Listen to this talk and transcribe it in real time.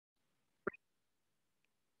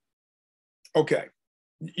Okay.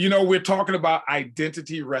 You know, we're talking about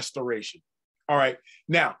identity restoration. All right.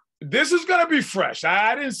 Now, this is going to be fresh.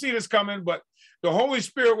 I didn't see this coming, but the Holy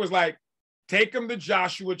Spirit was like, take them to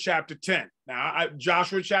Joshua chapter 10. Now,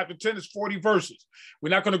 Joshua chapter 10 is 40 verses. We're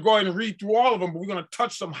not going to go ahead and read through all of them, but we're going to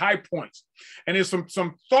touch some high points. And there's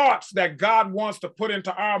some thoughts that God wants to put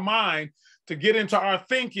into our mind, to get into our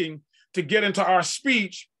thinking, to get into our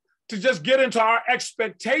speech, to just get into our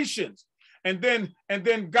expectations. And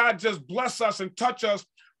then God just bless us and touch us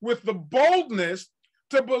with the boldness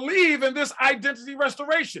to believe in this identity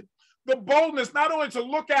restoration. The boldness not only to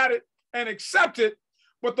look at it and accept it,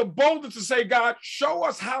 but the boldness to say, God, show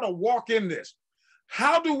us how to walk in this.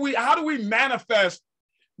 How do we manifest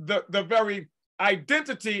the very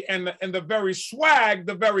identity and the very swag,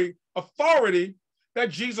 the very authority that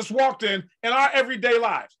Jesus walked in our everyday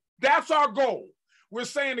lives? That's our goal. We're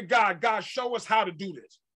saying to God, God, show us how to do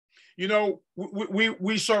this. You know,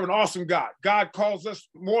 we serve an awesome God. God calls us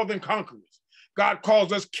more than conquerors. God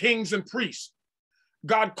calls us kings and priests.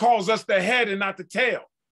 God calls us the head and not the tail.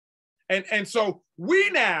 And so we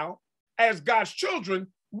now, as God's children,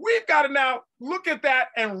 we've got to now look at that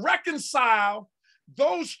and reconcile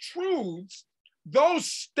those truths, those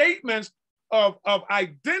statements of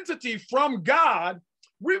identity from God.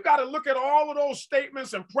 We've got to look at all of those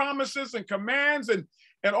statements and promises and commands and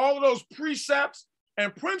all of those precepts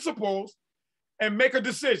and principles and make a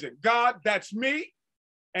decision. God, that's me.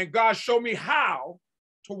 And God, show me how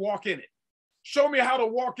to walk in it. Show me how to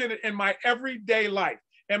walk in it in my everyday life,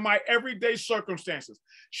 in my everyday circumstances.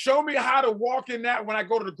 Show me how to walk in that when I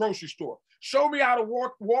go to the grocery store. Show me how to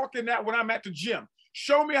walk in that when I'm at the gym.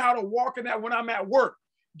 Show me how to walk in that when I'm at work.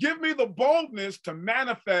 Give me the boldness to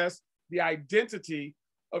manifest the identity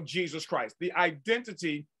of Jesus Christ, the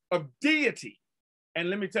identity of deity. And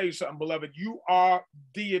let me tell you something, beloved, you are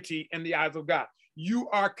deity in the eyes of God. You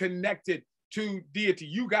are connected to deity.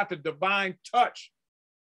 You got the divine touch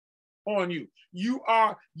on you. You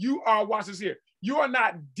are, watch this here. You are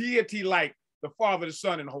not deity like the Father, the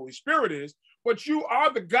Son, and the Holy Spirit is, but you are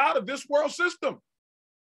the God of this world system.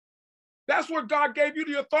 That's what God gave you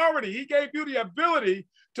the authority. He gave you the ability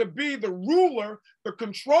to be the ruler, the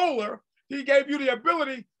controller. He gave you the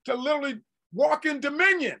ability to literally walk in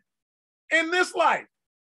dominion in this life.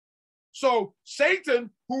 So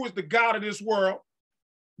Satan, who is the God of this world,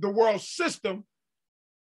 the world system,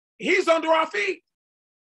 he's under our feet.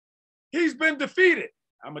 He's been defeated.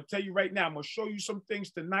 I'm going to tell you right now, I'm going to show you some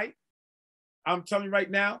things tonight. I'm telling you right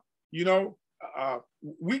now, you know,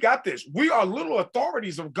 we got this. We are little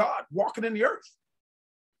authorities of God walking in the earth.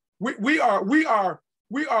 We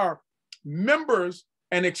are members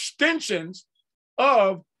and extensions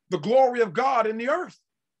of the glory of God in the earth.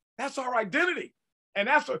 That's our identity. And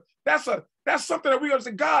that's something that we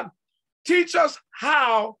understand. God, teach us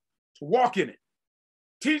how to walk in it.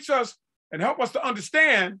 Teach us and help us to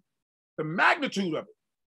understand the magnitude of it.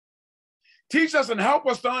 Teach us and help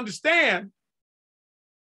us to understand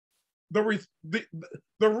the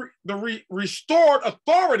restored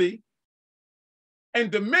authority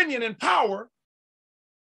and dominion and power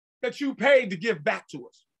that you paid to give back to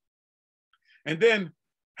us. And then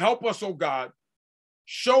help us, oh God,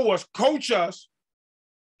 show us, coach us,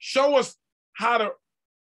 show us how to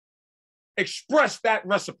express that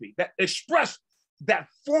recipe, express that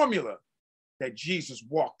formula that Jesus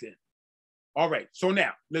walked in. All right, so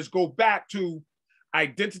now let's go back to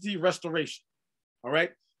identity restoration. All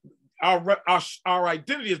right, our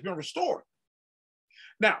identity has been restored.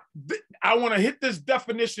 Now, I want to hit this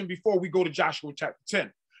definition before we go to Joshua chapter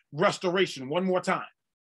 10, restoration, one more time.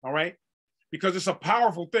 All right, because it's a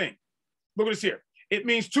powerful thing. Look at this here. It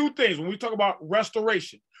means two things when we talk about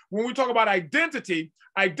restoration. When we talk about identity,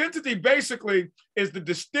 identity basically is the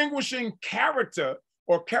distinguishing character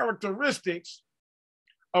or characteristics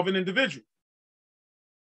of an individual.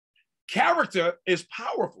 Character is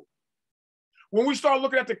powerful. When we start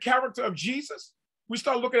looking at the character of Jesus, we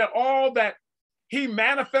start looking at all that he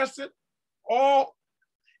manifested, all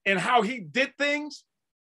in how he did things,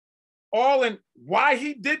 all in why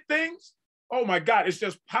he did things. Oh my God, it's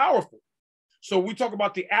just powerful. So we talk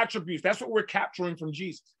about the attributes. That's what we're capturing from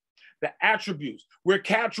Jesus. The attributes. We're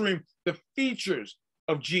capturing the features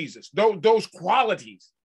of Jesus, those qualities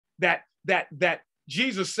that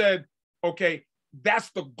Jesus said, okay, that's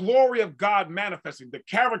the glory of God manifesting, the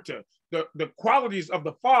character, the qualities of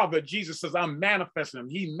the Father. Jesus says, I'm manifesting them.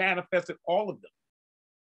 He manifested all of them.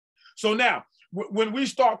 So now, when we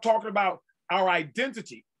start talking about our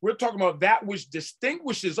identity, we're talking about that which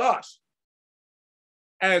distinguishes us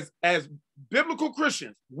as biblical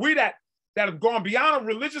Christians, we that have gone beyond a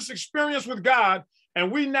religious experience with God,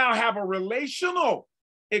 and we now have a relational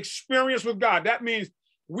experience with God. That means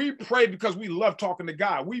we pray because we love talking to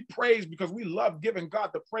God. We praise because we love giving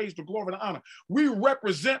God the praise, the glory, and the honor. We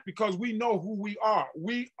represent because we know who we are.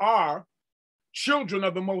 We are children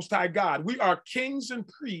of the Most High God. We are kings and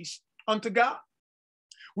priests unto God.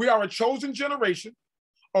 We are a chosen generation,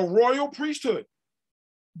 a royal priesthood,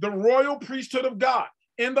 the royal priesthood of God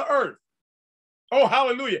in the earth. Oh,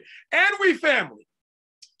 hallelujah. And we family.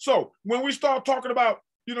 So when we start talking about,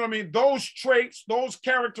 you know what I mean, those traits, those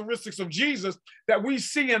characteristics of Jesus that we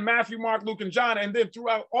see in Matthew, Mark, Luke, and John, and then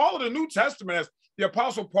throughout all of the New Testament, as the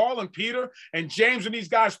Apostle Paul and Peter and James and these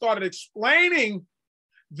guys started explaining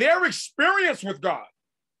their experience with God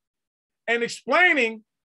and explaining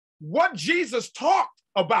what Jesus talked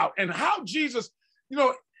about and how Jesus, you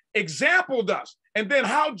know, exampled us, and then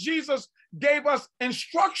how Jesus gave us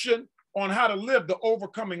instruction on how to live the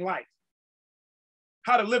overcoming life,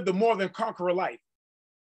 how to live the more than conqueror life,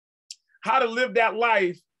 how to live that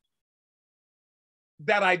life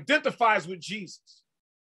that identifies with Jesus,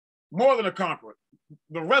 more than a conqueror,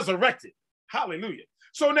 the resurrected. Hallelujah.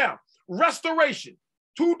 So now, restoration,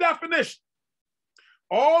 two definitions.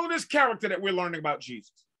 All of this character that we're learning about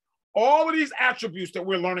Jesus, all of these attributes that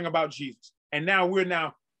we're learning about Jesus, and now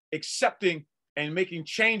we're accepting and making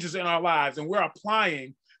changes in our lives, and we're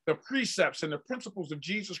applying the precepts and the principles of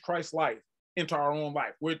Jesus Christ's life into our own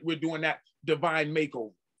life. We're doing that divine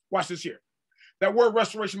makeover. Watch this here. That word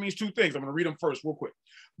restoration means two things. I'm going to read them first real quick.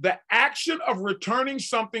 The action of returning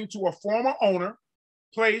something to a former owner,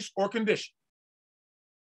 place, or condition.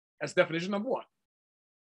 That's definition number one.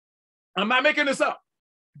 I'm not making this up.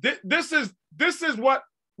 This is what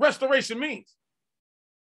restoration means.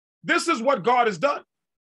 This is what God has done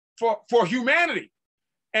for humanity.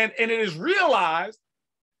 And it is realized,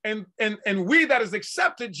 and we that has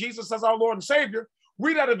accepted Jesus as our Lord and Savior,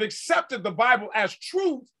 we that have accepted the Bible as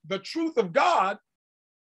truth, the truth of God,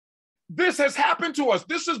 this has happened to us.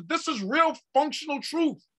 This is real functional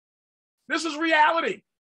truth. This is reality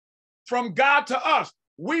from God to us.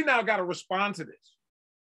 We now got to respond to this.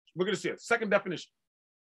 Look at this here. Second definition.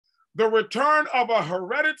 The return of a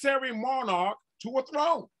hereditary monarch to a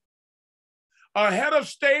throne, a head of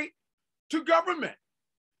state to government,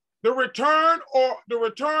 the return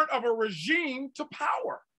of a regime to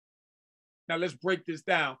power. Now let's break this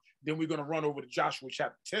down. Then we're going to run over to Joshua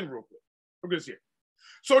chapter 10 real quick. Look at this here.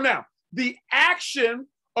 So now, the action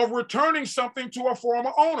of returning something to a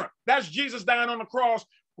former owner. That's Jesus dying on the cross,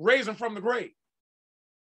 raising from the grave.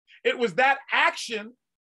 It was that action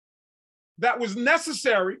that was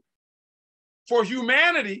necessary for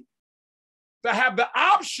humanity to have the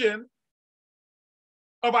option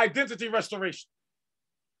of identity restoration,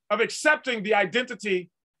 of accepting the identity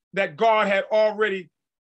that God had already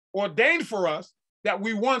ordained for us, that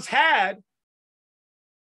we once had,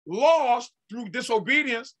 lost through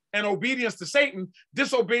disobedience and obedience to Satan,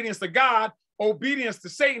 disobedience to God, obedience to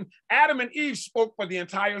Satan. Adam and Eve spoke for the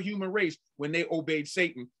entire human race when they obeyed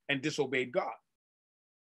Satan and disobeyed God.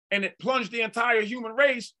 And it plunged the entire human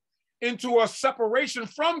race into a separation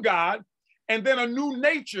from God and then a new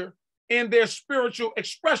nature in their spiritual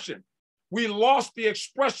expression. We lost the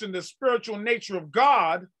expression, the spiritual nature of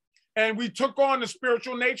God, and we took on the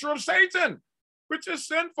spiritual nature of Satan, which is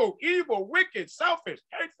sinful, evil, wicked, selfish,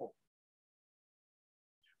 hateful.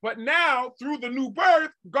 But now, through the new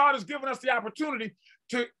birth, God has given us the opportunity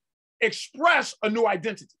to express a new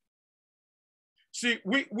identity. See,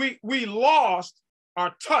 we lost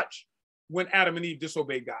our touch when Adam and Eve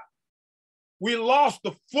disobeyed God. We lost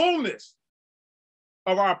the fullness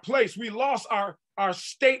of our place. We lost our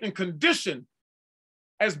state and condition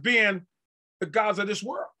as being the gods of this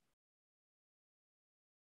world,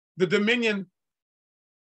 the dominion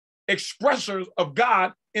expressors of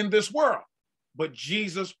God in this world. But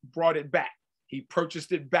Jesus brought it back. He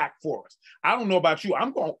purchased it back for us. I don't know about you.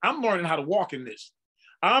 I'm learning how to walk in this.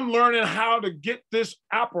 I'm learning how to get this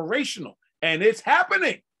operational, and it's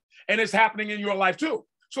happening. And it's happening in your life too.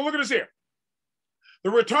 So look at this here. The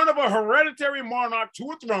return of a hereditary monarch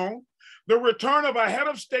to a throne, the return of a head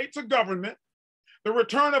of state to government, the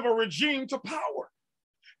return of a regime to power.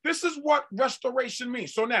 This is what restoration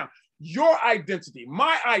means. So now, your identity,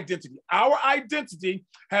 my identity, our identity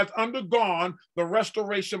has undergone the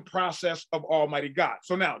restoration process of Almighty God.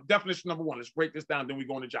 So now, definition number one, let's break this down, then we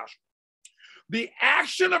go into Joshua. The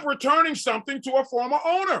action of returning something to a former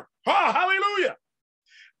owner. Hallelujah.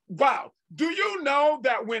 Wow. Do you know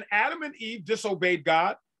that when Adam and Eve disobeyed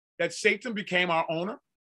God, that Satan became our owner?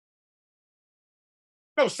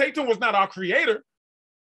 No, Satan was not our creator.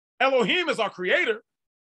 Elohim is our creator.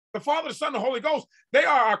 The Father, the Son, the Holy Ghost, they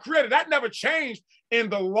are our creator. That never changed in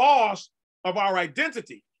the loss of our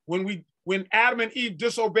identity. When when Adam and Eve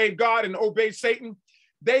disobeyed God and obeyed Satan,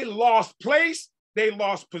 they lost place, they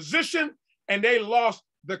lost position, and they lost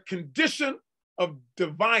the condition of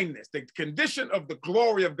divineness, the condition of the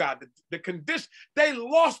glory of God, the condition, they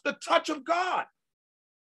lost the touch of God.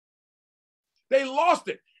 They lost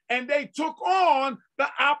it. And they took on the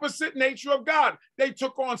opposite nature of God. They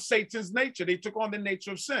took on Satan's nature. They took on the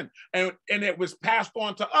nature of sin. And it was passed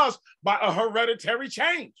on to us by a hereditary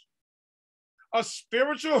change. A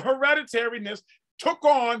spiritual hereditariness took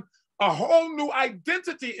on a whole new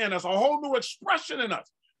identity in us, a whole new expression in us.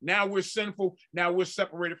 Now we're sinful. Now we're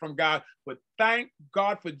separated from God. But thank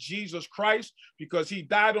God for Jesus Christ, because he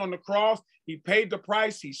died on the cross. He paid the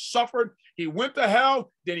price. He suffered. He went to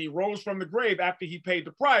hell. Then he rose from the grave after he paid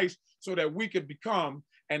the price so that we could become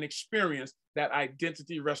and experience that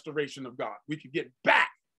identity restoration of God. We could get back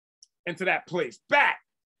into that place, back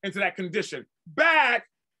into that condition, back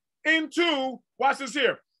into, watch this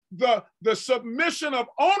here, the submission of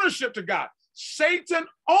ownership to God. Satan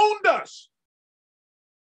owned us.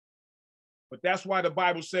 But that's why the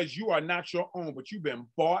Bible says you are not your own, but you've been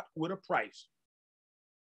bought with a price.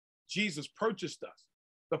 Jesus purchased us.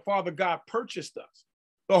 The Father God purchased us.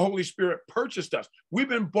 The Holy Spirit purchased us. We've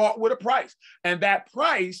been bought with a price. And that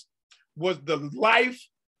price was the life,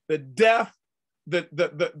 the death,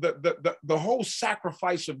 the whole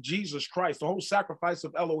sacrifice of Jesus Christ, the whole sacrifice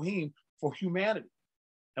of Elohim for humanity.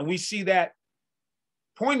 And we see that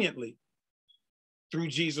poignantly through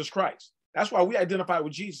Jesus Christ. That's why we identify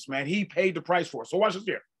with Jesus, man. He paid the price for us. So watch this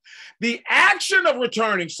here. The action of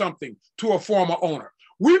returning something to a former owner.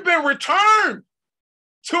 We've been returned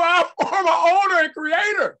to our former owner and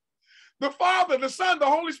creator, the Father, the Son, the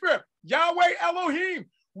Holy Spirit, Yahweh Elohim.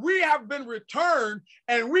 We have been returned,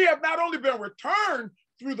 and we have not only been returned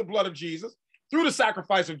through the blood of Jesus, through the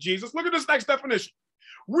sacrifice of Jesus. Look at this next definition.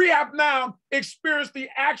 We have now experienced the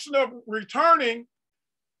action of returning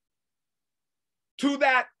to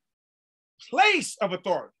that place of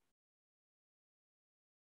authority.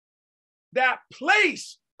 That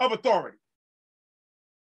place of authority.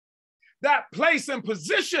 That place and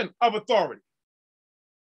position of authority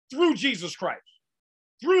through Jesus Christ,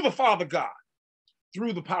 through the Father God,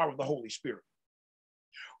 through the power of the Holy Spirit.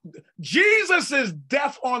 Jesus'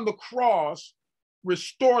 death on the cross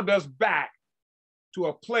restored us back to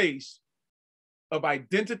a place of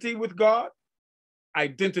identity with God,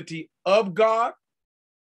 identity of God,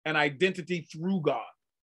 and identity through God.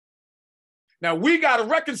 Now we got to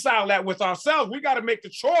reconcile that with ourselves. We got to make the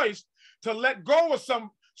choice to let go of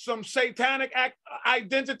some satanic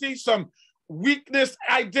identity, some weakness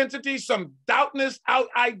identity, some doubtness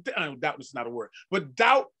doubtness is not a word, but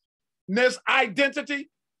doubtness identity,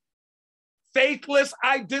 faithless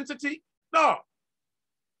identity. No.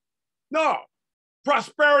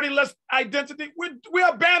 Prosperityless identity. We're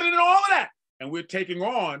abandoning all of that. And we're taking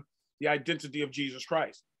on the identity of Jesus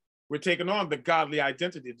Christ. We're taking on the godly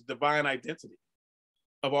identity, the divine identity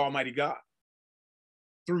of Almighty God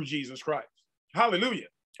through Jesus Christ. Hallelujah.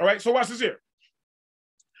 All right, so watch this here.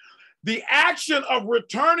 The action of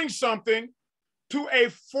returning something to a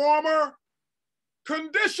former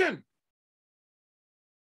condition.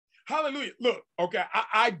 Hallelujah. Look, okay,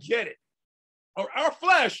 I get it. Our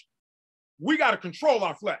flesh, we got to control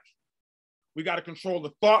our flesh. We got to control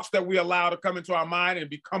the thoughts that we allow to come into our mind and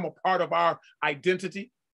become a part of our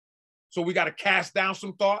identity. So we got to cast down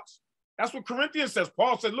some thoughts. That's what Corinthians says.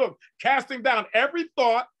 Paul said, look, casting down every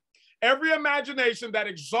thought, every imagination that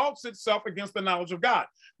exalts itself against the knowledge of God.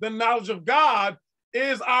 The knowledge of God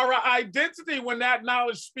is our identity when that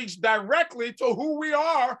knowledge speaks directly to who we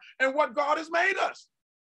are and what God has made us.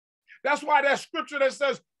 That's why that scripture that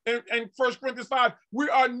says in 1 Corinthians 5, we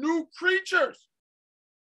are new creatures.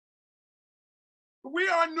 We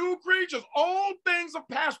are new creatures. Old things have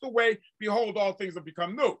passed away. Behold, all things have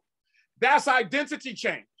become new. That's identity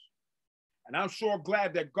change. And I'm sure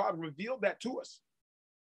glad that God revealed that to us.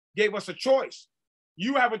 Gave us a choice.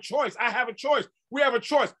 You have a choice. I have a choice. We have a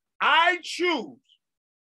choice. I choose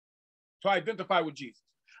to identify with Jesus.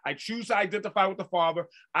 I choose to identify with the Father.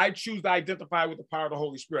 I choose to identify with the power of the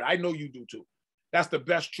Holy Spirit. I know you do too. That's the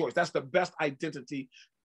best choice. That's the best identity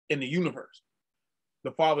in the universe.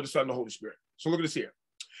 The Father, the Son, the Holy Spirit. So look at this here.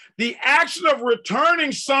 The action of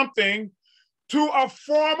returning something to a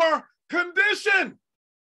former condition.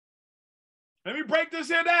 Let me break this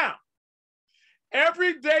here down.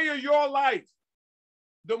 Every day of your life,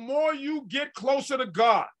 the more you get closer to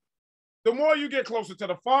God, the more you get closer to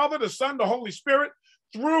the Father, the Son, the Holy Spirit,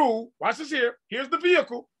 through, watch this here, here's the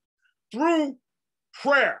vehicle, through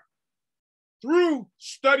prayer, through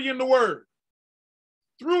studying the Word,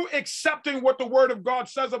 through accepting what the Word of God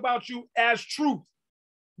says about you as truth,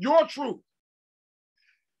 your truth.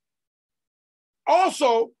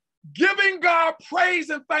 Also, giving God praise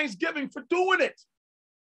and thanksgiving for doing it.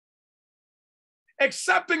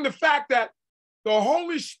 Accepting the fact that the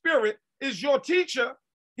Holy Spirit is your teacher.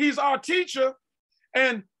 He's our teacher.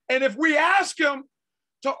 And if we ask him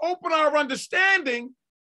to open our understanding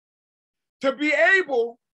to be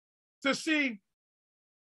able to see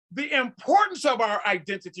the importance of our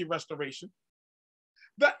identity restoration,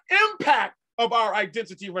 the impact of our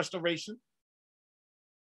identity restoration,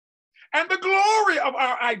 and the glory of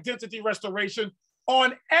our identity restoration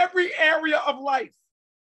on every area of life.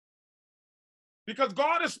 Because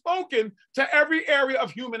God has spoken to every area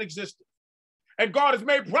of human existence. And God has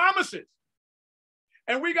made promises.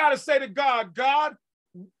 And we got to say to God, God,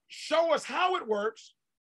 show us how it works,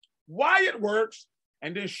 why it works,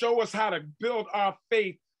 and then show us how to build our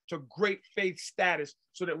faith to great faith status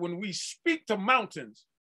so that when we speak to mountains,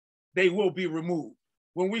 they will be removed.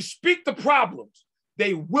 When we speak to problems,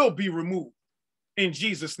 they will be removed in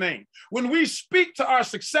Jesus' name. When we speak to our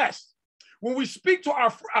success, when we speak to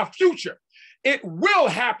our future, it will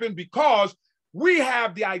happen because we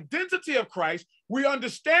have the identity of Christ. We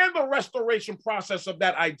understand the restoration process of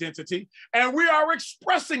that identity, and we are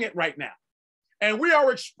expressing it right now. And we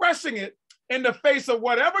are expressing it in the face of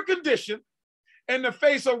whatever condition, in the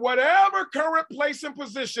face of whatever current place and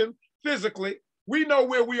position physically. We know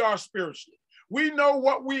where we are spiritually. We know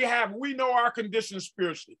what we have. We know our condition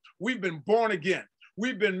spiritually. We've been born again.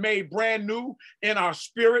 We've been made brand new in our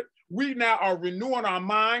spirit. We now are renewing our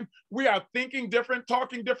mind. We are thinking different,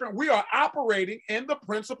 talking different. We are operating in the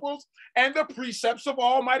principles and the precepts of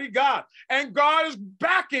Almighty God. And God is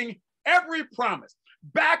backing every promise,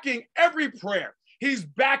 backing every prayer. He's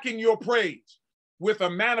backing your praise with a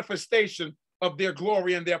manifestation of their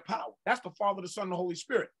glory and their power. That's the Father, the Son, and the Holy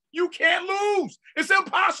Spirit. You can't lose. It's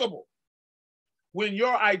impossible. When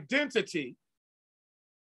your identity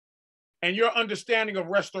and your understanding of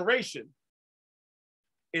restoration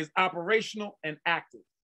is operational and active.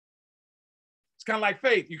 It's kind of like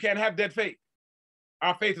faith. You can't have dead faith.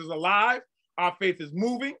 Our faith is alive. Our faith is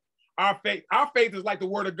moving. Our faith is like the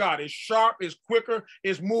word of God. It's sharp, it's quicker,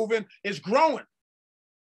 it's moving, it's growing.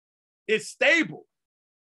 It's stable.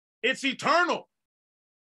 It's eternal.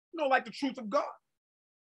 Like the truth of God.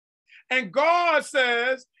 And God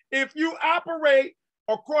says, if you operate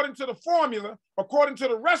according to the formula, according to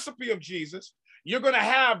the recipe of Jesus, you're going to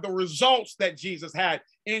have the results that Jesus had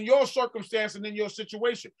in your circumstance and in your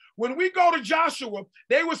situation. When we go to Joshua,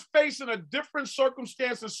 they was facing a different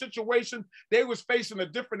circumstance and situation. They was facing a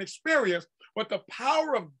different experience, but the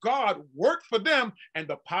power of God worked for them, and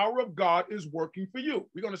the power of God is working for you.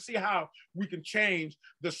 We're going to see how we can change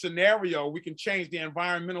the scenario. We can change the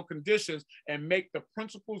environmental conditions and make the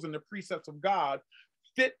principles and the precepts of God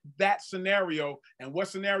fit that scenario. And what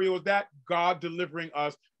scenario is that? God delivering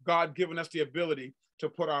us, God giving us the ability to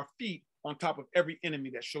put our feet on top of every enemy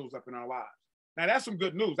that shows up in our lives. Now that's some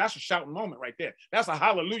good news. That's a shouting moment right there. That's a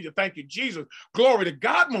hallelujah, thank you, Jesus, glory to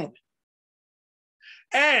God moment.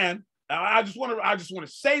 And I just want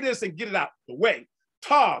to say this and get it out the way.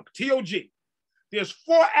 TOG, T-O-G. There's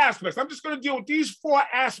 4 aspects. I'm just going to deal with these 4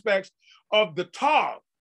 aspects of the TOG.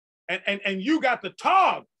 And you got the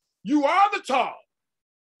TOG. You are the TOG.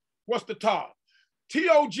 What's the TOG?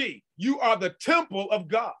 T-O-G. You are the temple of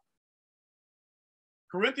God.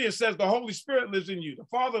 Corinthians says the Holy Spirit lives in you. The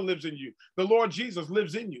Father lives in you. The Lord Jesus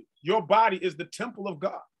lives in you. Your body is the temple of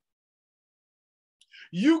God.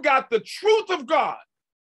 You got the truth of God.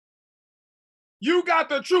 You got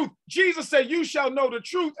the truth. Jesus said, you shall know the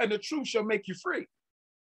truth, and the truth shall make you free.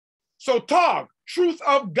 So TOG, truth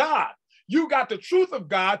of God. You got the truth of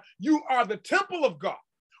God. You are the temple of God.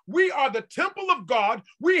 We are the temple of God.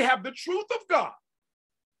 We have the truth of God.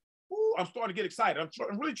 Ooh, I'm starting to get excited.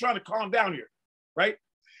 I'm really trying to calm down here, right?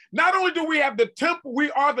 Not only do we have the temple, we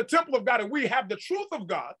are the temple of God, and we have the truth of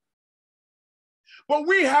God, but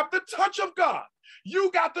we have the touch of God. You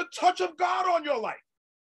got the touch of God on your life.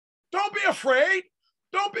 Don't be afraid.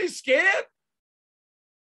 Don't be scared.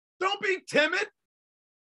 Don't be timid.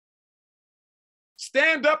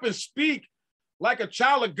 Stand up and speak like a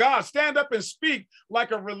child of God. Stand up and speak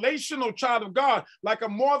like a relational child of God, like a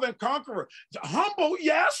more than conqueror. Humble,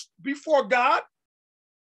 yes, before God,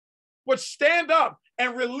 but stand up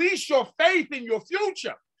and release your faith in your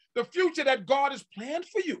future, the future that God has planned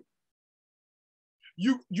for you.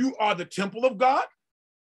 You are the temple of God.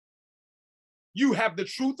 You have the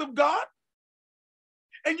truth of God,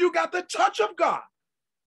 and you got the touch of God.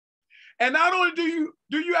 And not only do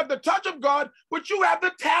you have the touch of God, but you have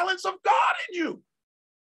the talents of God in you.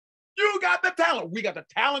 You got the talent. We got the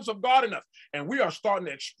talents of God in us. And we are starting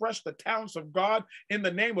to express the talents of God in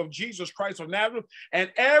the name of Jesus Christ of Nazareth.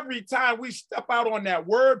 And every time we step out on that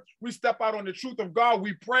word, we step out on the truth of God,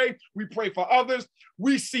 we pray for others.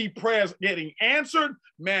 We see prayers getting answered.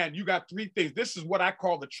 Man, you got three things. This is what I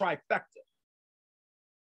call the trifecta.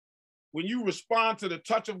 When you respond to the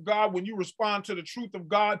touch of God, when you respond to the truth of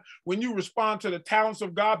God, when you respond to the talents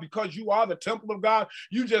of God, because you are the temple of God,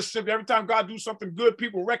 you just simply, every time God do something good,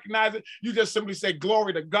 people recognize it. You just simply say,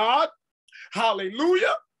 glory to God.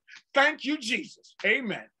 Hallelujah. Thank you, Jesus.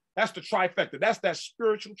 Amen. That's the trifecta. That's that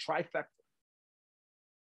spiritual trifecta.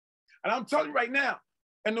 And I'm telling you right now,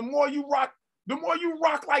 and the more you rock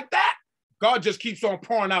like that, God just keeps on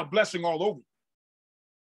pouring out blessing all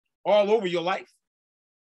over your life.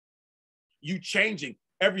 You changing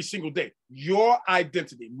every single day. Your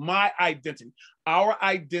identity, my identity, our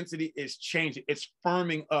identity is changing. It's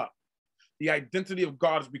firming up. The identity of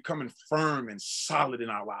God is becoming firm and solid in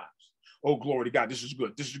our lives. Oh, glory to God. This is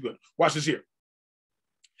good. This is good. Watch this here.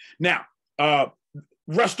 Now,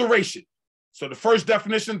 restoration. So the first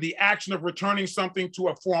definition, the action of returning something to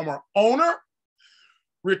a former owner,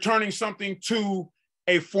 returning something to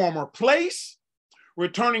a former place,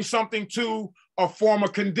 returning something to a former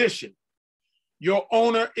condition. Your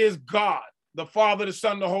owner is God, the Father, the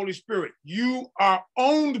Son, the Holy Spirit. You are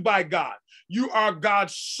owned by God. You are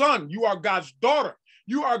God's son. You are God's daughter.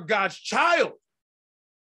 You are God's child.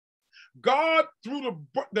 God, through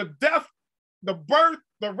the death, the birth,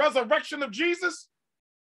 the resurrection of Jesus,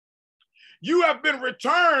 you have been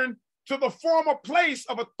returned to the former place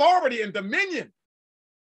of authority and dominion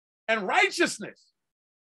and righteousness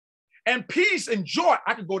and peace and joy.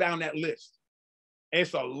 I could go down that list.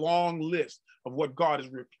 It's a long list of what God has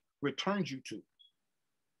returned you to,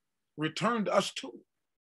 returned us to.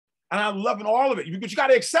 And I'm loving all of it. But you got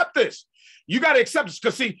to accept this. You got to accept this.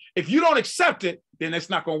 Because see, if you don't accept it, then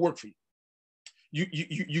it's not going to work for you.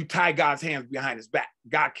 You tie God's hands behind his back.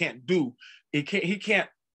 God can't do, he can't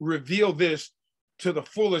reveal this to the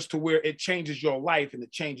fullest to where it changes your life and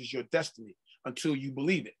it changes your destiny until you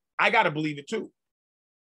believe it. I got to believe it too.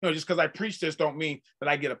 You know, just because I preach this don't mean that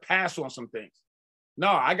I get a pass on some things. No,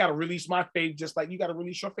 I got to release my faith just like you got to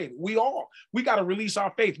release your faith. We got to release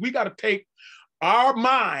our faith. We got to take our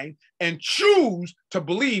mind and choose to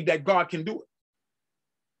believe that God can do it.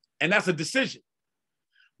 And that's a decision.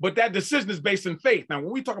 But that decision is based in faith. Now,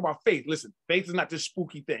 when we talk about faith, listen, faith is not this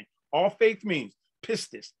spooky thing. All faith means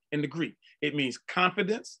pistis in the Greek. It means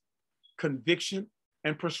confidence, conviction,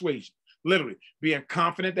 and persuasion. Literally, being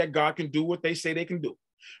confident that God can do what they say they can do.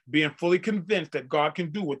 Being fully convinced that God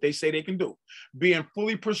can do what they say they can do. Being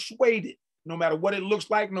fully persuaded, no matter what it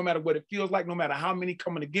looks like, no matter what it feels like, no matter how many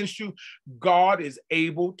coming against you, God is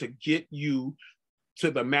able to get you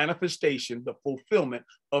to the manifestation, the fulfillment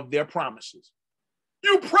of their promises.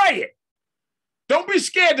 You pray it. Don't be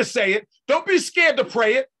scared to say it. Don't be scared to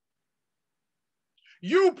pray it.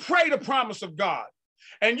 You pray the promise of God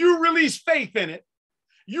and you release faith in it.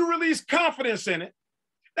 You release confidence in it.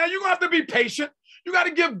 Now you're going to have to be patient. You got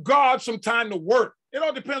to give God some time to work. It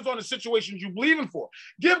all depends on the situations you believe in for.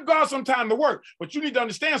 Give God some time to work. But you need to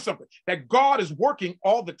understand something, that God is working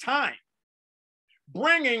all the time,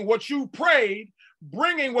 bringing what you prayed,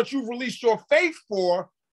 bringing what you've released your faith for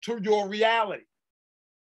to your reality.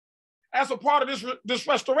 As a part of this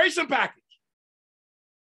restoration package.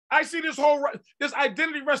 I see this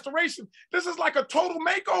identity restoration. This is like a total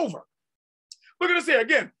makeover. Look at this here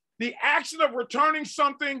again. The action of returning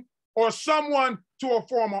something or someone to a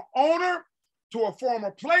former owner, to a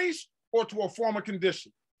former place, or to a former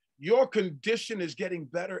condition. Your condition is getting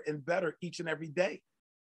better and better each and every day.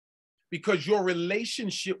 Because your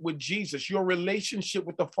relationship with Jesus, your relationship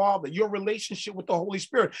with the Father, your relationship with the Holy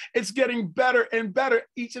Spirit, it's getting better and better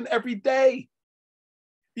each and every day.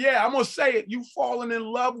 Yeah, I'm going to say it. You've fallen in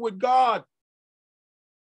love with God.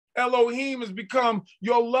 Elohim has become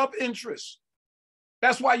your love interest.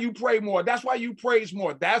 That's why you pray more. That's why you praise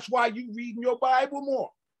more. That's why you read your Bible more.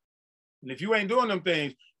 And if you ain't doing them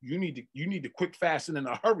things, you need to quick fast and in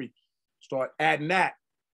a hurry. Start adding that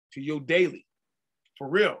to your daily. For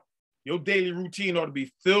real. Your daily routine ought to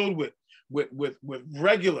be filled with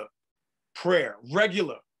regular prayer,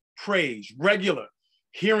 regular praise, regular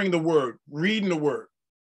hearing the word, reading the word,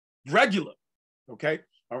 regular. Okay.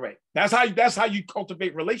 All right. That's how you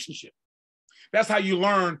cultivate relationship. That's how you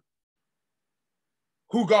learn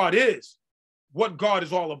who God is, what God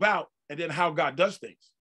is all about, and then how God does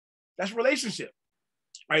things. That's relationship.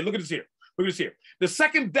 All right, look at this here. Look at this here. The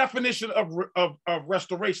second definition of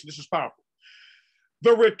restoration, this is powerful.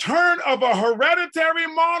 The return of a hereditary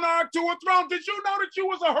monarch to a throne. Did you know that you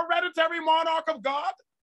was a hereditary monarch of God?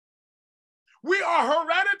 We are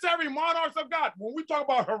hereditary monarchs of God. When we talk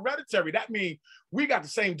about hereditary, that means we got the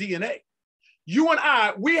same DNA. You and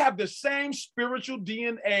I, we have the same spiritual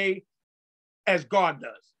DNA as God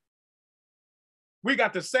does. We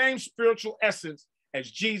got the same spiritual essence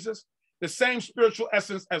as Jesus, the same spiritual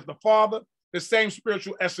essence as the Father, the same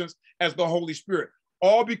spiritual essence as the Holy Spirit,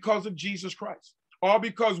 all because of Jesus Christ, all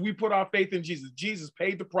because we put our faith in Jesus. Jesus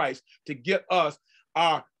paid the price to get us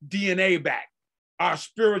our DNA back, our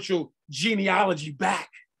spiritual genealogy back.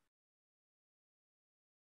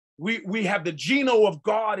 We have the genome of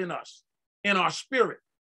God in us, in our spirit.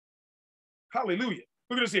 Hallelujah.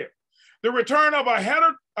 Look at this here. The return of a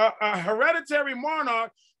hereditary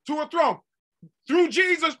monarch to a throne. Through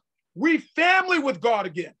Jesus, we family with God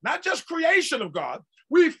again, not just creation of God.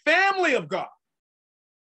 We family of God.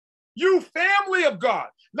 You family of God.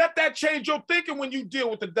 Let that change your thinking when you deal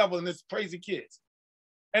with the devil and his crazy kids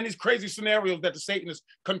and these crazy scenarios that the Satan is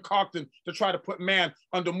concocting to try to put man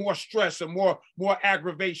under more stress and more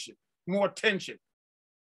aggravation, more tension.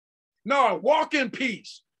 No, walk in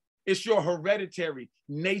peace. It's your hereditary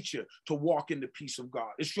nature to walk in the peace of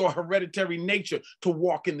God. It's your hereditary nature to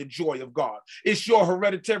walk in the joy of God. It's your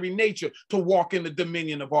hereditary nature to walk in the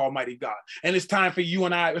dominion of Almighty God. And it's time for you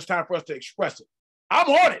and I, it's time for us to express it. I'm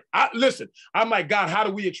on it. Listen, I'm like, God, how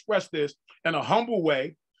do we express this in a humble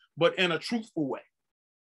way, but in a truthful way?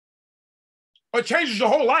 It changes your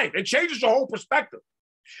whole life. It changes your whole perspective.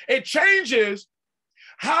 It changes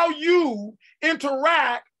how you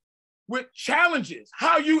interact with challenges,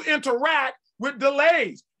 how you interact with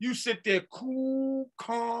delays. You sit there cool,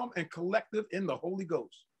 calm, and collective in the Holy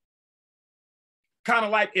Ghost. Kind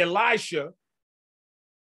of like Elisha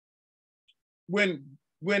when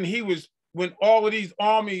all of these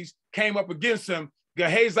armies came up against him,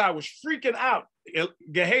 Gehazi was freaking out.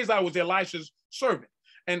 Gehazi was Elisha's servant.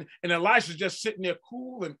 And Elisha's just sitting there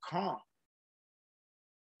cool and calm.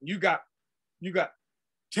 You got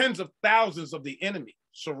tens of thousands of the enemy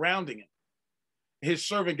surrounding him. His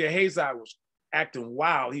servant Gehazi was acting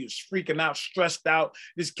wild. He was freaking out, stressed out.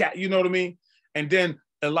 This cat, you know what I mean? And then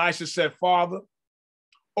Elisha said, Father,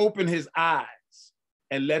 open his eyes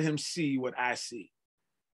and let him see what I see.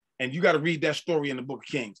 And you got to read that story in the book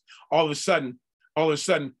of Kings. All of a sudden,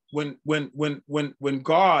 when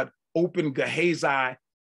God opened Gehazi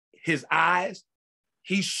his eyes,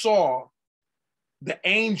 he saw the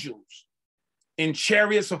angels in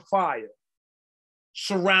chariots of fire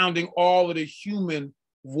surrounding all of the human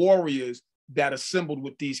warriors that assembled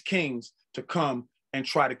with these kings to come and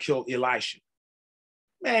try to kill Elisha.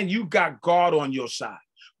 Man, you got God on your side.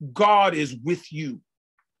 God is with you.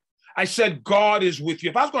 I said, God is with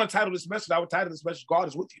you. If I was going to title this message, I would title this message, God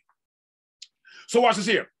is with you. So watch this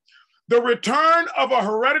here. The return of a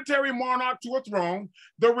hereditary monarch to a throne,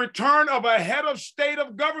 the return of a head of state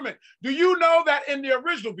of government. Do you know that in the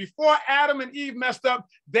original, before Adam and Eve messed up,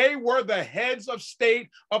 they were the heads of state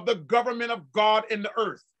of the government of God in the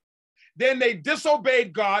earth? Then they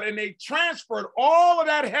disobeyed God and they transferred all of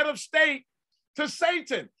that head of state to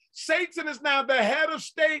Satan. Satan is now the head of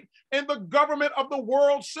state in the government of the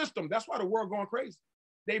world system. That's why the world going crazy.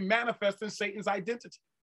 They manifest in Satan's identity.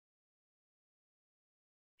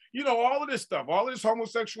 You know, all of this stuff, all of this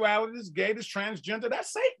homosexuality, this gay, this transgender,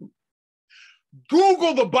 that's Satan.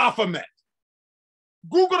 Google the Baphomet.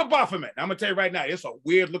 Google the Baphomet. I'm going to tell you right now, it's a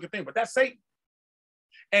weird looking thing, but that's Satan.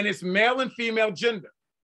 And it's male and female gender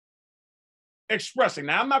expressing.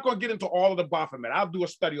 Now, I'm not going to get into all of the Baphomet. I'll do a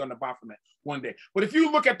study on the Baphomet one day. But if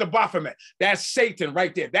you look at the Baphomet, that's Satan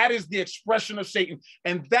right there. That is the expression of Satan.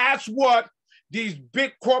 And that's what these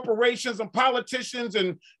big corporations and politicians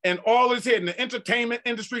and all this here in the entertainment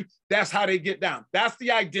industry, that's how they get down. That's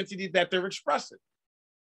the identity that they're expressing.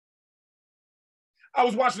 I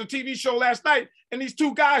was watching a TV show last night and these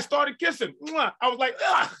two guys started kissing. I was like,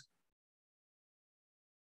 ugh.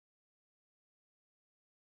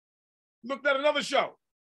 Looked at another show.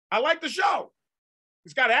 I like the show.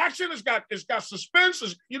 It's got action, it's got suspense,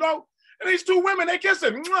 you know, and these two women, they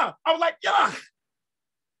kissing. I was like, yuck.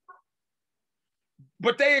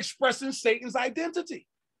 But they expressing Satan's identity.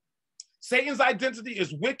 Satan's identity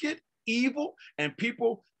is wicked, evil, and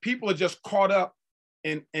people are just caught up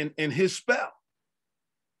in his spell.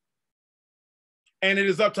 And it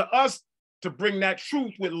is up to us to bring that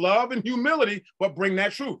truth with love and humility, but bring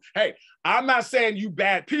that truth. Hey, I'm not saying you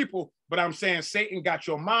bad people, but I'm saying Satan got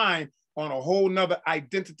your mind on a whole nother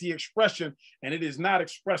identity expression, and it is not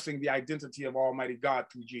expressing the identity of Almighty God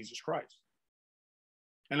through Jesus Christ.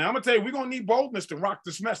 And I'm going to tell you, we're going to need boldness to rock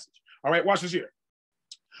this message. All right, watch this here.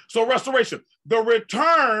 So restoration, the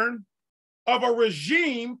return of a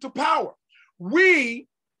regime to power. We,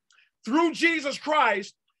 through Jesus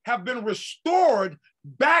Christ, have been restored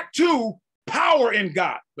back to power in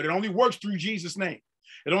God, but it only works through Jesus' name.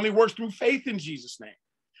 It only works through faith in Jesus' name.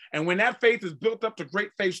 And when that faith is built up to great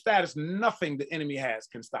faith status, nothing the enemy has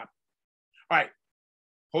can stop it. All right.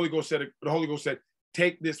 The Holy Ghost said,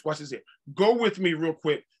 take this, watch this here. Go with me real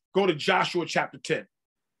quick. Go to Joshua chapter 10.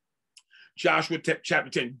 Joshua chapter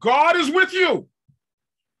 10. God is with you.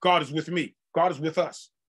 God is with me. God is with us.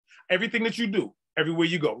 Everything that you do, everywhere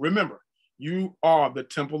you go. Remember, you are the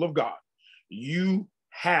temple of God. You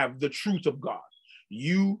have the truth of God.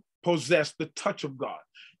 You possess the touch of God.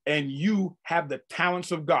 And you have the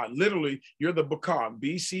talents of God. Literally, you're the BCOG,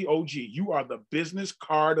 B-C-O-G. You are the business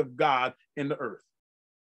card of God in the earth.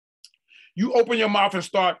 You open your mouth and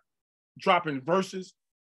start dropping verses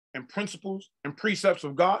and principles and precepts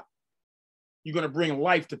of God. You're going to bring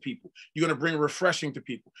life to people. You're going to bring refreshing to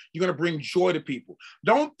people. You're going to bring joy to people.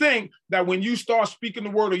 Don't think that when you start speaking the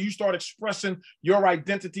word or you start expressing your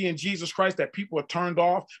identity in Jesus Christ that people are turned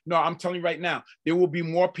off. No, I'm telling you right now, there will be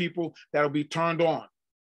more people that will be turned on.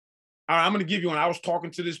 I'm going to give you one. I was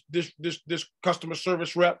talking to this customer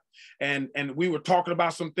service rep, and we were talking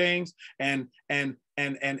about some things, and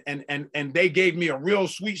they gave me a real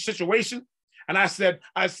sweet situation. And I said,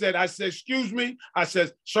 excuse me. I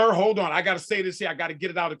said, sir, hold on. I got to say this here. I got to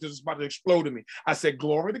get it out because it's about to explode in me. I said,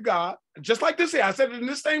 glory to God. Just like this here. I said it in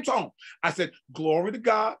this same tone. I said, glory to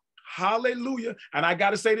God. Hallelujah. And I got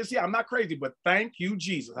to say this here. I'm not crazy, but thank you,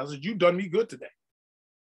 Jesus. I said, you done me good today.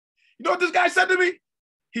 You know what this guy said to me?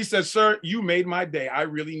 He said, sir, you made my day. I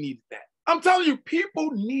really needed that. I'm telling you,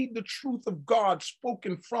 people need the truth of God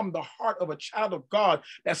spoken from the heart of a child of God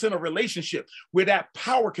that's in a relationship where that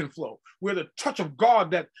power can flow, where the touch of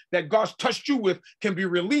God that God's touched you with can be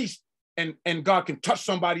released, and God can touch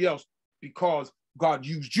somebody else because God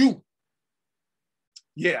used you.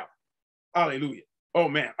 Yeah. Hallelujah. Oh,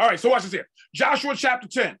 man. All right. So watch this here. Joshua chapter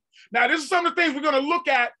 10. Now, this is some of the things we're going to look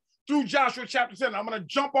at through Joshua chapter 10. I'm going to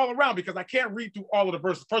jump all around because I can't read through all of the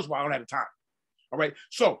verses. First of all, I don't have the time. All right.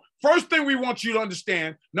 So first thing we want you to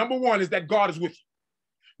understand, number one, is that God is with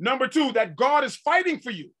you. Number two, that God is fighting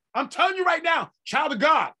for you. I'm telling you right now, child of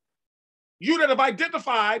God, you that have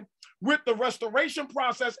identified with the restoration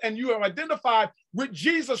process and you have identified with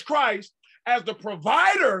Jesus Christ as the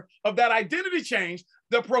provider of that identity change,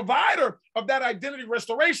 the provider of that identity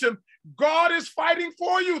restoration, God is fighting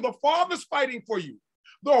for you. The Father's fighting for you.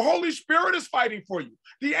 The Holy Spirit is fighting for you.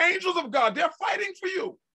 The angels of God, they're fighting for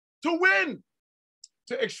you to win,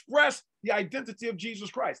 to express the identity of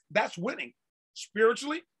Jesus Christ. That's winning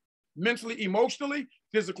spiritually, mentally, emotionally,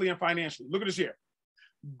 physically, and financially. Look at this here.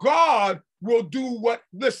 God will do what,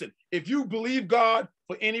 listen, if you believe God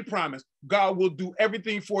for any promise, God will do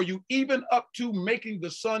everything for you, even up to making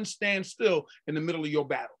the sun stand still in the middle of your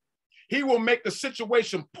battle. He will make the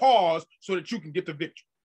situation pause so that you can get the victory.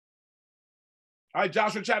 All right,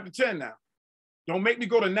 Joshua chapter 10 now. Don't make me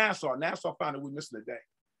go to NASA. NASA found that we're missing a day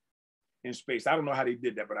in space. I don't know how they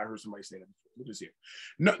did that, but I heard somebody say that before. Look at this here.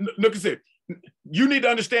 Look at this here. You need to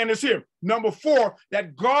understand this here. Number 4,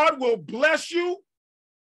 that God will bless you,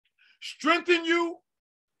 strengthen you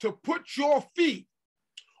to put your feet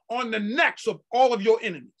on the necks of all of your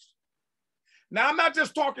enemies. Now, I'm not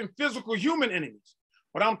just talking physical human enemies,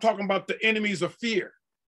 but I'm talking about the enemies of fear,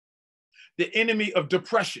 the enemy of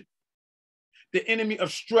depression, the enemy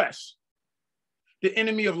of stress, the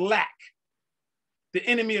enemy of lack, the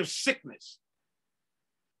enemy of sickness,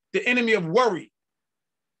 the enemy of worry.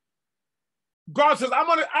 God says,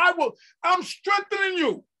 I'm strengthening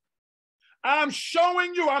you. I'm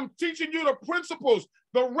showing you, I'm teaching you the principles,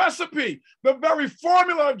 the recipe, the very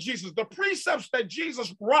formula of Jesus, the precepts that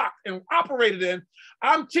Jesus rocked and operated in.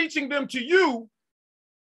 I'm teaching them to you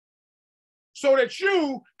so that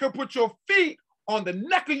you can put your feet on the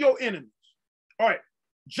neck of your enemies. All right,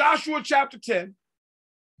 Joshua chapter 10.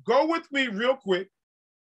 Go with me real quick.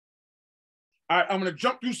 All right, I'm going to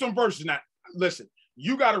jump through some verses. Now, listen,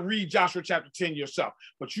 you got to read Joshua chapter 10 yourself,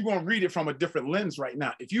 but you're going to read it from a different lens right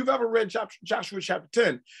now. If you've ever read Joshua chapter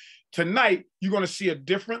 10, tonight, you're going to see a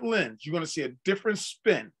different lens. You're going to see a different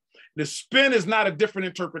spin. The spin is not a different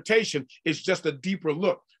interpretation. It's just a deeper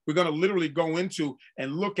look. We're going to literally go into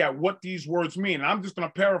and look at what these words mean. And I'm just going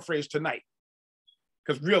to paraphrase tonight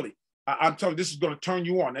because really, I'm telling you, this is going to turn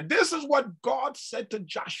you on. And this is what God said to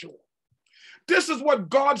Joshua. This is what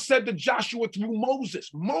God said to Joshua through Moses.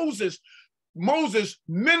 Moses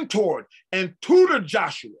mentored and tutored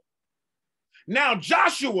Joshua. Now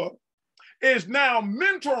Joshua is now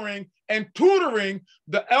mentoring and tutoring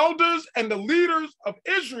the elders and the leaders of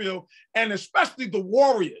Israel, and especially the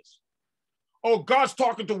warriors. Oh, God's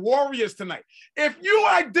talking to warriors tonight. If you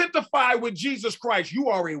identify with Jesus Christ, you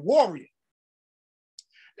are a warrior.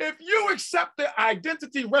 If you accept the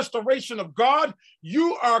identity restoration of God,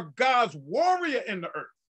 you are God's warrior in the earth.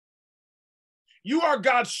 You are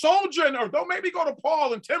God's soldier in the earth. Don't maybe go to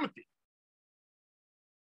Paul and Timothy.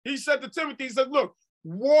 He said to Timothy, he said, look,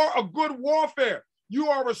 a good warfare. You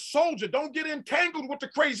are a soldier. Don't get entangled with the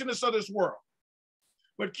craziness of this world,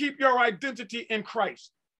 but keep your identity in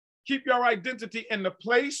Christ. Keep your identity in the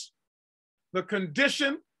place, the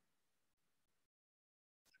condition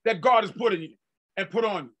that God has put in you and put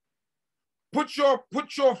on you. Put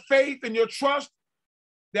your faith and your trust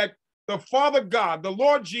that the Father God, the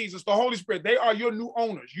Lord Jesus, the Holy Spirit, they are your new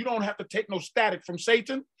owners. You don't have to take no static from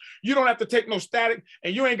Satan. You don't have to take no static,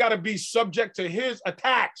 and you ain't got to be subject to his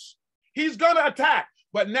attacks. He's going to attack,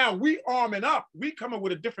 but now we arming up. We coming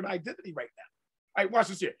with a different identity right now. All right, watch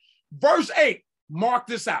this here. Verse 8, mark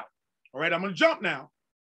this out. All right, I'm going to jump now,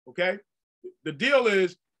 okay? The deal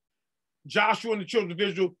is Joshua and the children of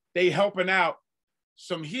Israel, they helping out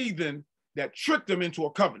some heathen that tricked them into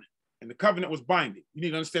a covenant. And the covenant was binding. You need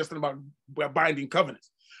to understand something about binding covenants.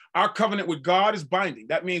 Our covenant with God is binding.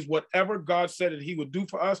 That means whatever God said that he would do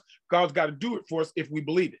for us, God's got to do it for us if we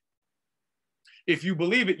believe it. If you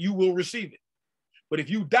believe it, you will receive it. But if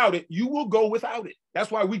you doubt it, you will go without it. That's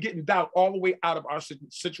why we're getting doubt all the way out of our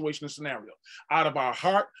situation and scenario, out of our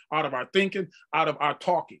heart, out of our thinking, out of our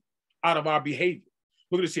talking, out of our behavior.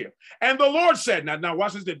 Look at this here. And the Lord said, now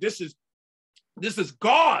watch this. This is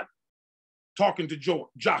God talking to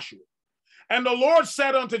Joshua. And the Lord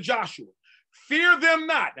said unto Joshua, fear them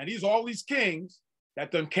not. Now, all these kings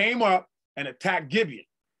that then came up and attacked Gibeon.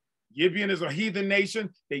 Gibeon is a heathen nation.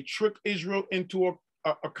 They tricked Israel into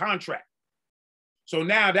a contract. So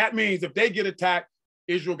now that means if they get attacked,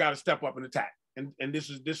 Israel got to step up and attack. And this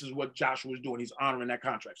is what Joshua is doing. He's honoring that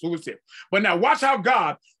contract. So it's it. But now watch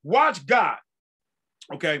God.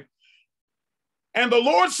 Okay. And the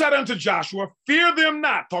Lord said unto Joshua, fear them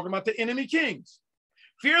not. Talking about the enemy kings.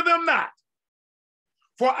 Fear them not.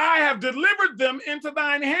 For I have delivered them into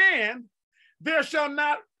thine hand. There shall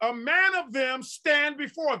not a man of them stand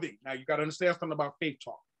before thee. Now you got to understand something about faith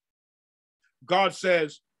talk. God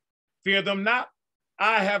says, fear them not.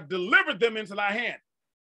 I have delivered them into thy hand.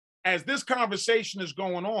 As this conversation is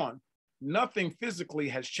going on, nothing physically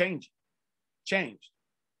has changed.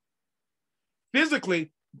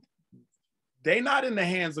 Physically, they're not in the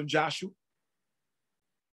hands of Joshua.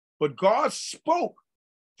 But God spoke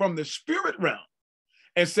from the spirit realm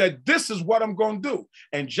and said, this is what I'm going to do.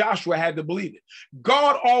 And Joshua had to believe it.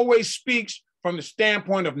 God always speaks from the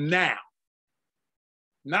standpoint of now,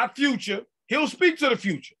 not future. He'll speak to the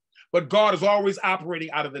future, but God is always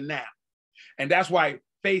operating out of the now. And that's why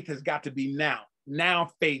faith has got to be now.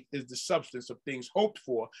 Now faith is the substance of things hoped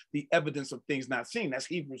for, the evidence of things not seen. That's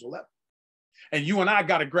Hebrews 11. And you and I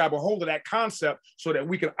got to grab a hold of that concept so that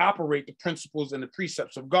we can operate the principles and the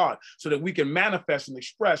precepts of God, so that we can manifest and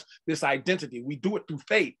express this identity. We do it through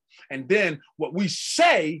faith. And then what we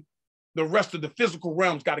say, the rest of the physical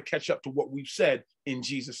realm's got to catch up to what we've said in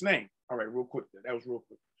Jesus' name. All right, real quick. That was real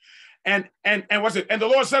quick. And what's it? And the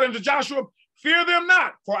Lord said unto Joshua, fear them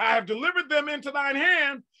not, for I have delivered them into thine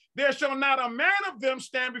hand. There shall not a man of them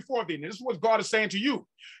stand before thee. And this is what God is saying to you.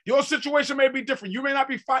 Your situation may be different. You may not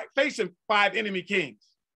be facing 5 enemy kings,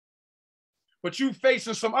 but you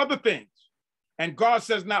facing some other things. And God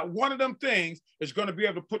says not one of them things is going to be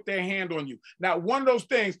able to put their hand on you. Not one of those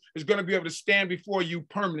things is going to be able to stand before you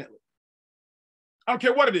permanently. I don't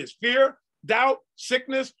care what it is. Fear, doubt,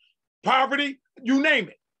 sickness, poverty, you name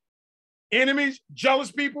it. Enemies,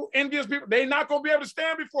 jealous people, envious people, they're not going to be able to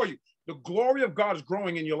stand before you. The glory of God is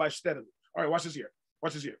growing in your life steadily. All right, watch this here.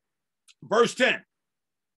 Watch this here. Verse 10.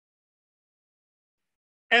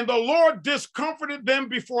 And the Lord discomforted them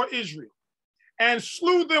before Israel and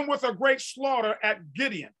slew them with a great slaughter at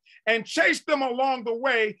Gideon and chased them along the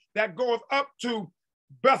way that goeth up to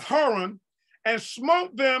Beth-horon and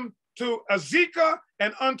smote them to Azekah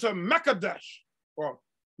and unto Mekadesh or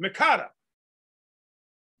Mekada.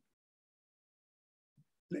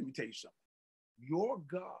 Let me tell you something. Your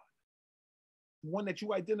God, the one that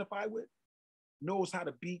you identify with, knows how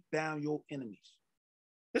to beat down your enemies.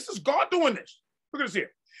 This is God doing this. Look at this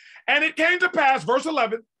here. And it came to pass, verse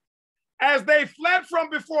 11, as they fled from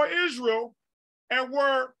before Israel and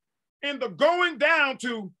were in the going down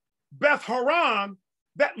to Beth-horon,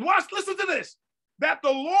 that, listen to this, that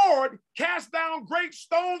the Lord cast down great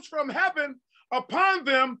stones from heaven upon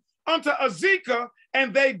them unto Azekah,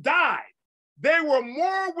 and they died. They were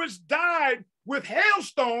more which died with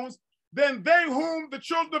hailstones than they whom the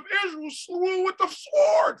children of Israel slew with the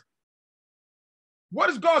sword. What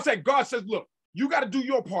does God say? God says, look, you got to do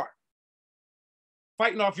your part,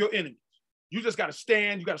 fighting off your enemies. You just got to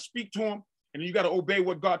stand. You got to speak to them. And you got to obey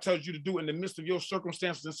what God tells you to do in the midst of your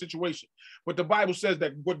circumstances and situation. But the Bible says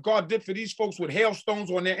that what God did for these folks with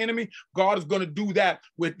hailstones on their enemy, God is going to do that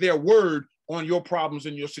with their word on your problems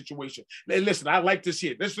and your situation. Now, listen, I like this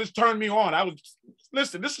here. This turned me on.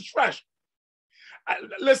 Listen, this is fresh.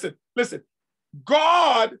 Listen.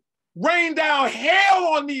 God rained down hail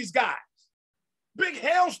on these guys, big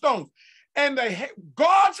hailstones. And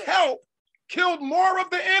God's help killed more of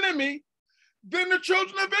the enemy than the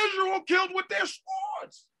children of Israel killed with their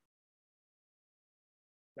swords.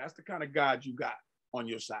 That's the kind of God you got on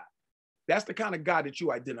your side. That's the kind of God that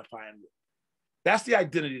you identifying with. That's the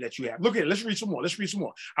identity that you have. Look at it. Let's read some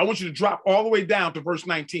more. I want you to drop all the way down to verse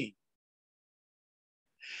 19.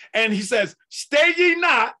 And he says, stay ye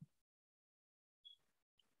not,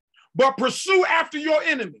 but pursue after your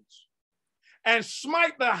enemies, and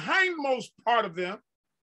smite the hindmost part of them.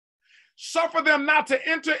 Suffer them not to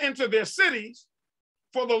enter into their cities,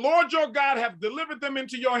 for the Lord your God hath delivered them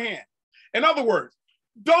into your hand. In other words,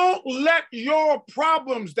 don't let your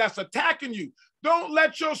problems that's attacking you, don't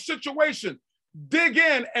let your situation dig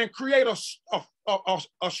in and create a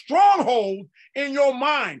stronghold in your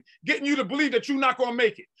mind, getting you to believe that you're not going to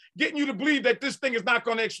make it, getting you to believe that this thing is not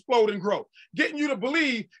going to explode and grow, getting you to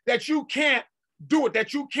believe that you can't do it,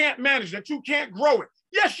 that you can't manage, that you can't grow it.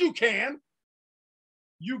 Yes, you can.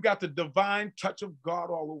 You got the divine touch of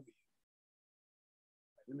God all over you.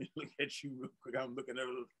 Let me look at you real quick. I'm looking at a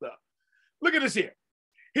little stuff. Look at this here.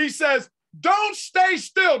 He says, don't stay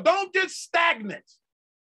still. Don't get stagnant.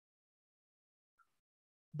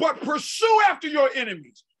 But pursue after your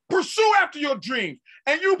enemies. Pursue after your dreams.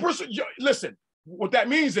 And you pursue. Listen, what that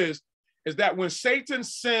means is that when Satan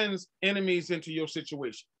sends enemies into your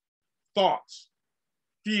situation, thoughts,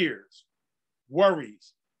 fears,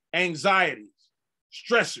 worries, anxieties,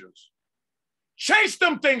 stressors, chase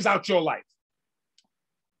them things out your life.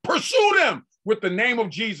 Pursue them with the name of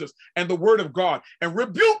Jesus and the word of God, and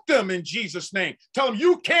rebuke them in Jesus' name. Tell them,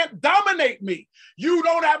 you can't dominate me. You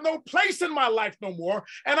don't have no place in my life no more.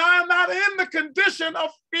 And I am not in the condition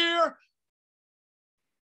of fear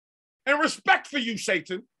and respect for you,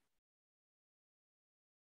 Satan.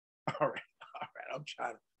 All right. I'm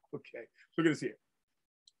trying to, okay. Look at this here.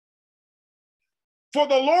 For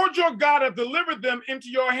the Lord your God hath delivered them into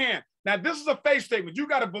your hand. Now, this is a faith statement. You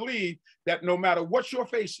got to believe that no matter what you're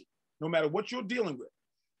facing, no matter what you're dealing with,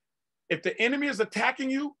 if the enemy is attacking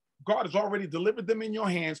you, God has already delivered them in your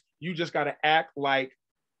hands. You just got to act like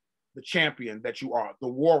the champion that you are, the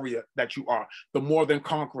warrior that you are, the more than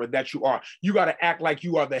conqueror that you are. You got to act like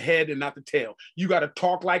you are the head and not the tail. You got to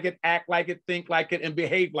talk like it, act like it, think like it, and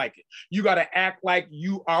behave like it. You got to act like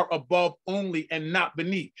you are above only and not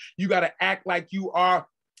beneath. You got to act like you are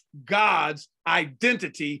God's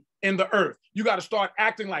identity in the earth. You got to start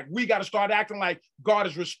acting like, we got to start acting like God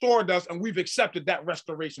has restored us and we've accepted that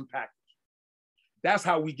restoration package. That's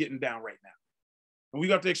how we getting down right now. And we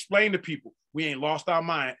got to explain to people, we ain't lost our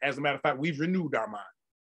mind. As a matter of fact, we've renewed our mind.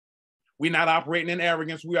 We're not operating in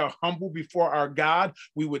arrogance. We are humble before our God.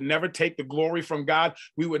 We would never take the glory from God.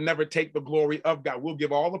 We would never take the glory of God. We'll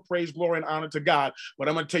give all the praise, glory, and honor to God. But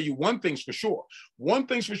I'm going to tell you one thing's for sure. One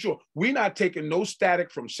thing's for sure. We're not taking no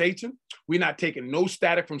static from Satan. We're not taking no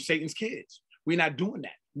static from Satan's kids. We're not doing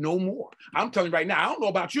that no more. I'm telling you right now, I don't know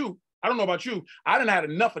about you. I done had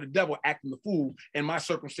enough of the devil acting the fool in my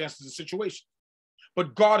circumstances and situations.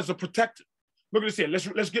 But God is a protector. Look at this here.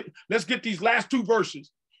 Let's get these last two verses.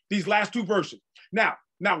 Now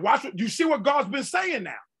watch what you see what God's been saying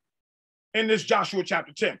now in this Joshua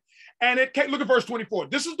chapter 10. And look at verse 24.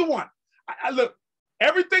 This is the one. I look,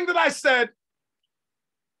 everything that I said,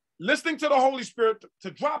 listening to the Holy Spirit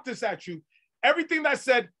to drop this at you, everything that I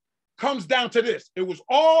said comes down to this. It was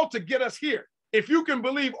all to get us here. If you can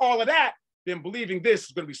believe all of that, then believing this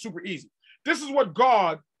is going to be super easy. This is what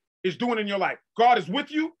God is doing in your life. God is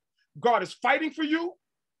with you. God is fighting for you.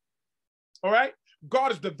 All right?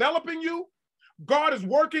 God is developing you. God is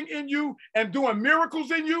working in you and doing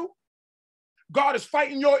miracles in you. God is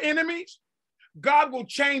fighting your enemies. God will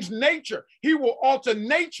change nature. He will alter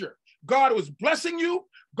nature. God is blessing you.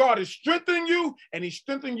 God is strengthening you, and he's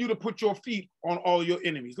strengthening you to put your feet on all your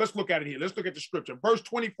enemies. Let's look at it here. Let's look at the scripture. Verse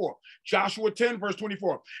 24, Joshua 10, verse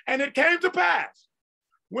 24. And it came to pass,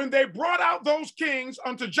 when they brought out those kings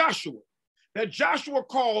unto Joshua, that Joshua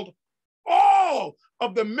called all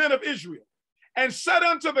of the men of Israel and said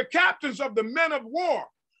unto the captains of the men of war,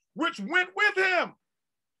 which went with him.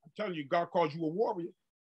 I'm telling you, God calls you a warrior.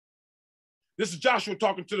 This is Joshua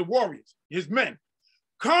talking to the warriors, his men.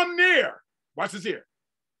 Come near. Watch this here.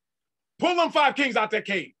 Pull them 5 kings out that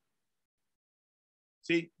cave.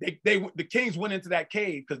 See, the kings went into that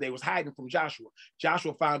cave because they was hiding from Joshua.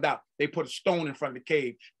 Joshua found out. They put a stone in front of the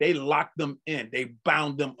cave. They locked them in. They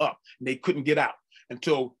bound them up. And they couldn't get out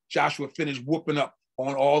until Joshua finished whooping up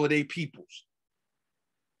on all of their peoples.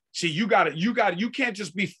 See, you can't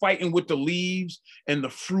just be fighting with the leaves and the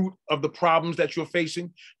fruit of the problems that you're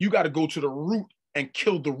facing. You got to go to the root and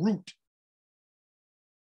kill the root.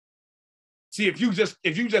 See, if you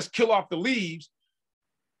just kill off the leaves,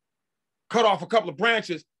 cut off a couple of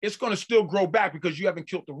branches, it's going to still grow back because you haven't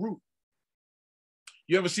killed the root.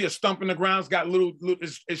 You ever see a stump in the ground? It's got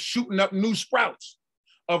it's shooting up new sprouts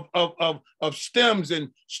of stems and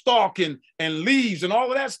stalk and leaves and all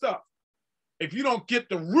of that stuff. If you don't get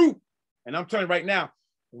the root, and I'm telling you right now,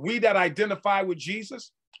 we that identify with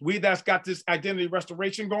Jesus, we that's got this identity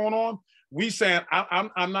restoration going on, we saying,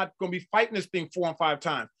 I'm not going to be fighting this thing 4 and 5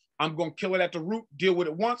 times. I'm going to kill it at the root, deal with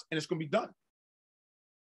it once, and it's going to be done.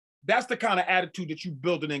 That's the kind of attitude that you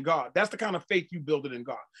build it in God. That's the kind of faith you build it in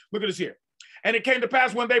God. Look at this here. And it came to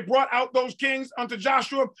pass when they brought out those kings unto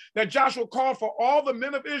Joshua, that Joshua called for all the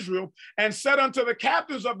men of Israel and said unto the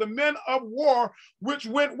captains of the men of war which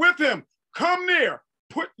went with him, come near,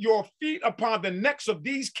 put your feet upon the necks of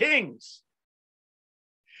these kings.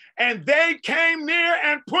 And they came near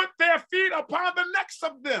and put their feet upon the necks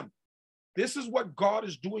of them. This is what God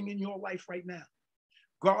is doing in your life right now.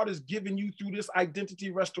 God is giving you through this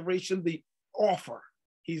identity restoration the offer.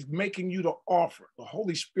 He's making you the offer. The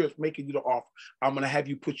Holy Spirit's making you the offer. I'm going to have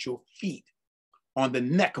you put your feet on the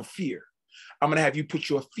neck of fear. I'm going to have you put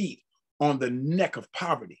your feet on the neck of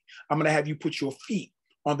poverty. I'm going to have you put your feet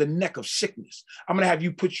on the neck of sickness. I'm going to have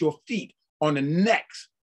you put your feet on the necks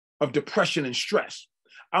of depression and stress.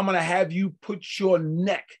 I'm going to have you put your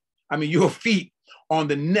feet on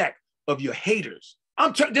the neck of your haters.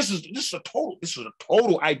 This is a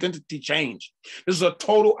total identity change. This is a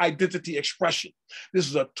total identity expression. This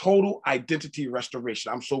is a total identity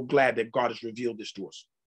restoration. I'm so glad that God has revealed this to us.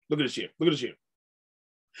 Look at this here. Look at this here.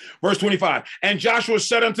 Verse 25. And Joshua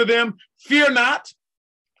said unto them, fear not,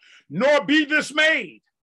 nor be dismayed.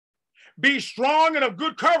 Be strong and of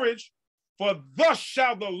good courage, for thus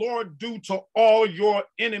shall the Lord do to all your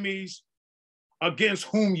enemies against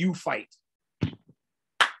whom you fight.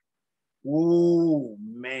 Oh,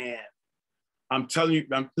 man. I'm telling you,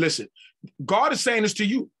 listen, God is saying this to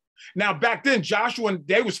you. Now, back then, Joshua,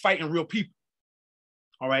 they was fighting real people.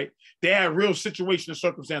 All right. They had real situation and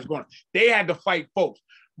circumstance going on. They had to fight folks.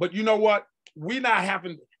 But you know what? We're not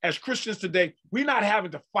having, as Christians today, we're not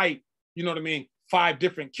having to fight, you know what I mean, 5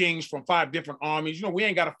 different kings from 5 different armies. You know, we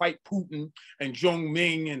ain't got to fight Putin and Zhong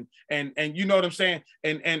Ming and you know what I'm saying?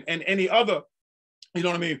 And any other, you know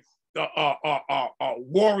what I mean?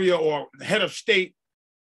 Warrior or head of state,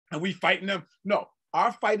 and we fighting them. No,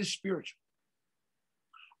 our fight is spiritual.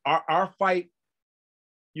 Our fight,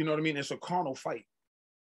 you know what I mean? It's a carnal fight,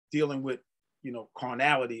 dealing with, you know,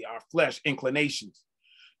 carnality, our flesh, inclinations,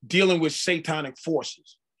 dealing with satanic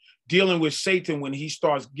forces, dealing with Satan when he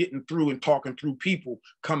starts getting through and talking through people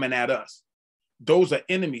coming at us. Those are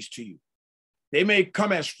enemies to you. They may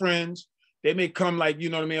come as friends. They may come like, you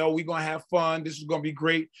know what I mean? Oh, we're going to have fun. This is going to be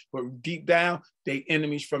great. But deep down, they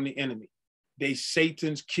enemies from the enemy. They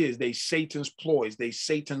Satan's kids. They Satan's ploys. They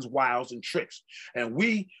Satan's wiles and tricks. And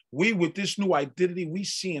we with this new identity, we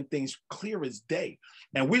seeing things clear as day.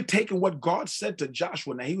 And we're taking what God said to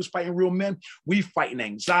Joshua. Now, he was fighting real men. We fighting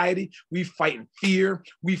anxiety. We fighting fear.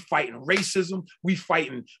 We fighting racism. We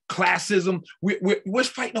fighting classism. We're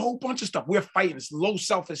fighting a whole bunch of stuff. We're fighting low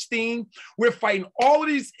self-esteem. We're fighting all of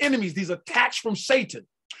these enemies, these attacks from Satan.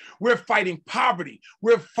 We're fighting poverty.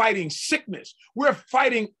 We're fighting sickness. We're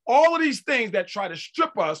fighting all of these things that try to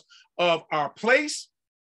strip us of our place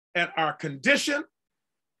and our condition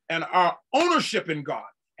and our ownership in God.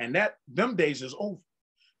 And them days is over,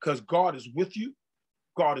 because God is with you.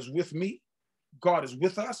 God is with me. God is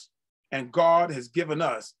with us. And God has given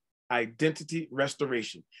us identity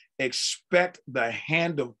restoration. Expect the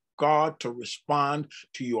hand of God to respond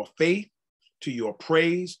to your faith, to your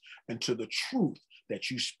praise, and to the truth that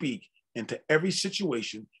you speak into every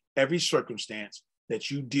situation, every circumstance that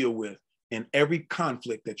you deal with, in every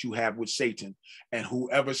conflict that you have with Satan, and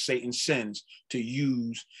whoever Satan sends to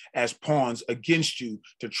use as pawns against you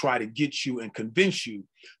to try to get you and convince you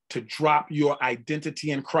to drop your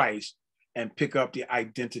identity in Christ and pick up the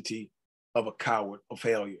identity of a coward, a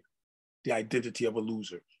failure, the identity of a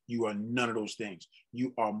loser. You are none of those things.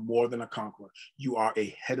 You are more than a conqueror. You are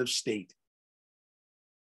a head of state.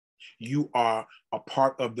 You are a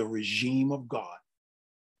part of the regime of God.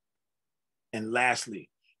 And lastly,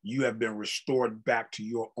 you have been restored back to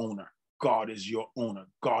your owner. God is your owner.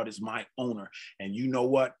 God is my owner. And you know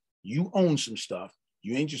what? You own some stuff.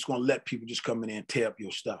 You ain't just going to let people just come in there and tear up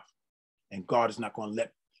your stuff. And God is not going to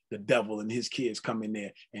let the devil and his kids come in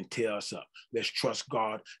there and tear us up. Let's trust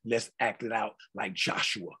God. Let's act it out like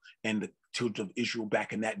Joshua and the children of Israel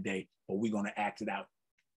back in that day, but we're going to act it out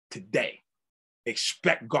today.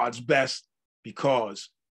 Expect God's best, because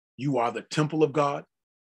you are the temple of God.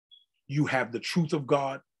 You have the truth of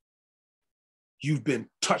God. You've been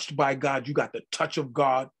touched by God. You got the touch of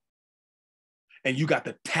God, and you got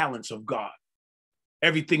the talents of God.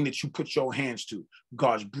 Everything that you put your hands to,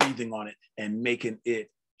 God's breathing on it and making it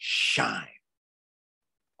shine.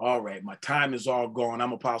 All right, my time is all gone.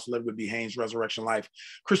 I'm Apostle Edward B. Haynes, Resurrection Life,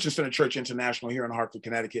 Christian Center Church International here in Hartford,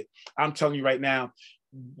 Connecticut. I'm telling you right now,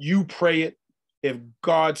 you pray it. If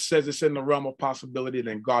God says it's in the realm of possibility,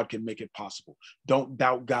 then God can make it possible. Don't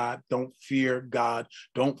doubt God. Don't fear God.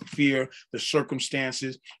 Don't fear the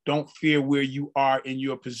circumstances. Don't fear where you are in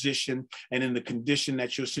your position and in the condition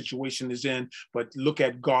that your situation is in. But look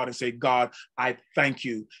at God and say, God, I thank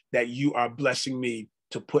you that you are blessing me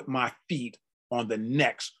to put my feet on the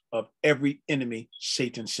necks of every enemy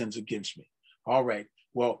Satan sends against me. All right.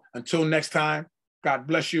 Well, until next time, God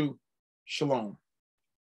bless you. Shalom.